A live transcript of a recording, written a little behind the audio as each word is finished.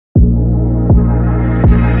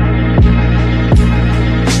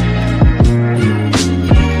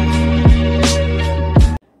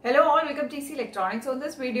Fine. So in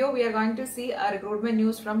this video, we are going to see a recruitment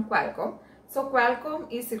news from Qualcomm. So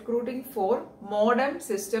Qualcomm is recruiting for Modem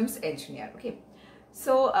Systems Engineer. Okay.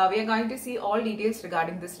 So we are going to see all details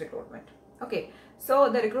regarding this recruitment. Okay.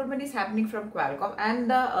 So the recruitment is happening from Qualcomm, and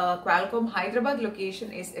the Qualcomm Hyderabad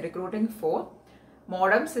location is recruiting for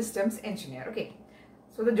Modem Systems Engineer. Okay.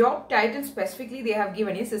 So the job title specifically they have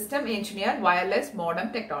given is System Engineer Wireless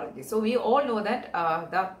Modem Technology. So we all know that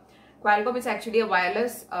the Qualcomm is actually a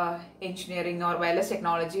wireless engineering or wireless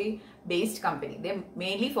technology based company. They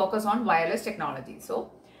mainly focus on wireless technology.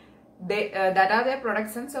 So they that are their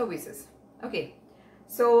products and services. Okay.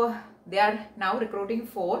 So they are now recruiting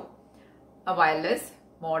for a wireless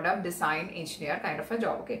modem design engineer kind of a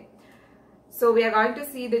job. Okay. So we are going to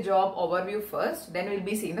see the job overview first, then we'll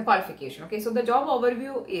be seeing the qualification. Okay, so the job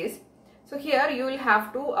overview is, so here you will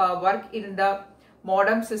have to work in the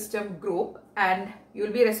modem system group, and you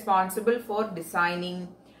will be responsible for designing,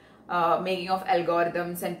 making of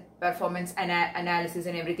algorithms and performance analysis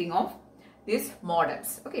and everything of these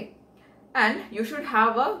modems. Okay, and you should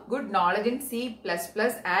have a good knowledge in C++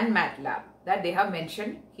 and MATLAB, that they have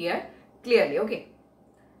mentioned here clearly. Okay.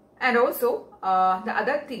 And also the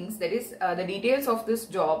other things, that is the details of this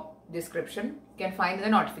job description you can find in the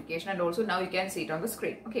notification, and also now you can see it on the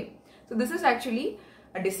screen. Okay, so this is actually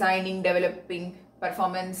a designing, developing,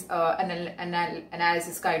 performance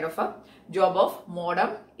analysis kind of a job of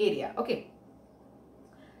modem area. Okay,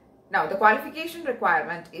 now the qualification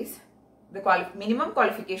requirement is, the minimum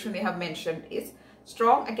qualification they have mentioned is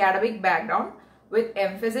strong academic background with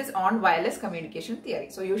emphasis on wireless communication theory.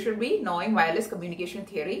 So you should be knowing wireless communication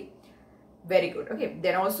theory very good. Okay,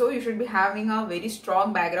 then also you should be having a very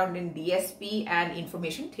strong background in DSP and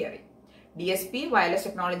information theory. DSP, wireless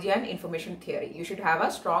technology and information theory. You should have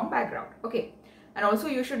a strong background. Okay, and also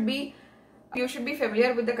you should be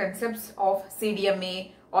familiar with the concepts of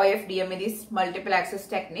CDMA, OFDMA, these multiple access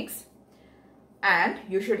techniques. And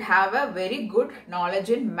you should have a very good knowledge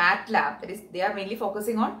in MATLAB. That is, they are mainly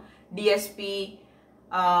focusing on DSP,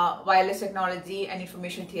 wireless technology and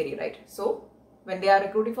information theory, right? So when they are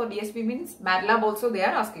recruiting for DSP means MATLAB also they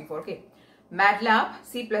are asking for. Okay, MATLAB,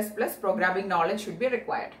 C++ programming knowledge should be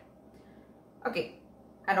required. Okay,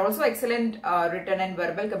 and also excellent written and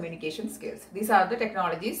verbal communication skills. These are the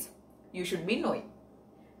technologies you should be knowing.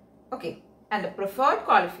 Okay, and the preferred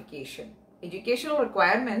qualification, educational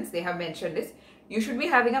requirements they have mentioned is, you should be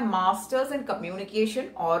having a master's in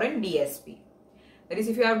communication or in DSP. That is,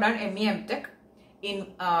 if you have done ME MTech in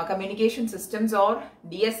communication systems or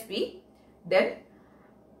DSP, then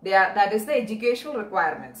that is the educational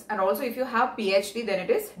requirements. And also if you have PhD, then it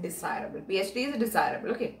is desirable. PhD is desirable.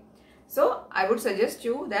 Okay, so I would suggest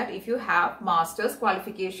you that if you have master's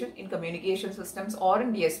qualification in communication systems or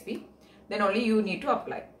in DSP, then only you need to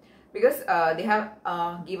apply, because they have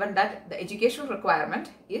given that the educational requirement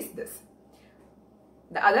is this.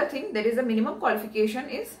 The other thing, that is the minimum qualification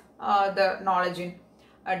is the knowledge in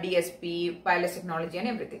DSP, wireless technology and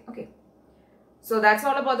everything. Okay, so that's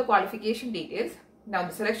all about the qualification details. Now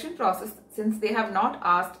the selection process, since they have not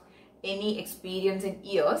asked any experience in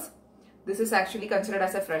years, this is actually considered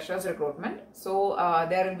as a freshers recruitment. So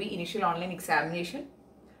there will be initial online examination,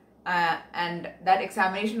 and that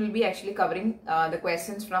examination will be actually covering the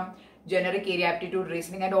questions from generic area aptitude,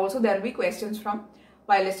 reasoning, and also there will be questions from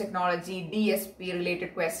wireless technology, DSP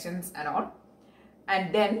related questions and all.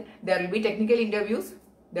 And then there will be technical interviews,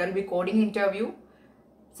 there will be coding interview,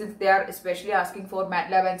 since they are especially asking for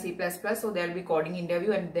MATLAB and C++, so there will be coding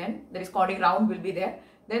interview, and then there is coding round will be there,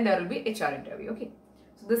 then there will be HR interview. Okay,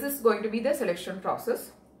 so this is going to be the selection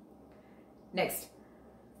process. Next,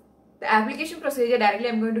 the application procedure, directly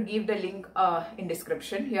I'm going to give the link in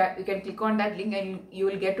description. Here you can click on that link and you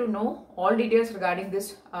will get to know all details regarding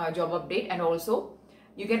this job update, and also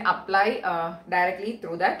you can apply directly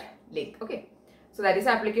through that link. Okay, so that is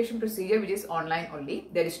application procedure, which is online only.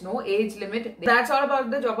 There is no age limit. That's all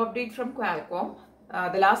about the job update from Qualcomm.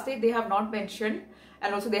 The last date they have not mentioned,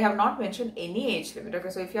 and also they have not mentioned any age limit. Okay,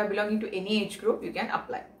 so if you are belonging to any age group, you can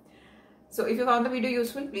apply. So if you found the video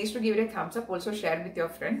useful, please to give it a thumbs up. Also share it with your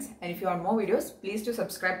friends. And if you want more videos, please to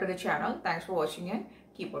subscribe to the channel. Thanks for watching and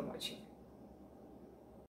keep on watching.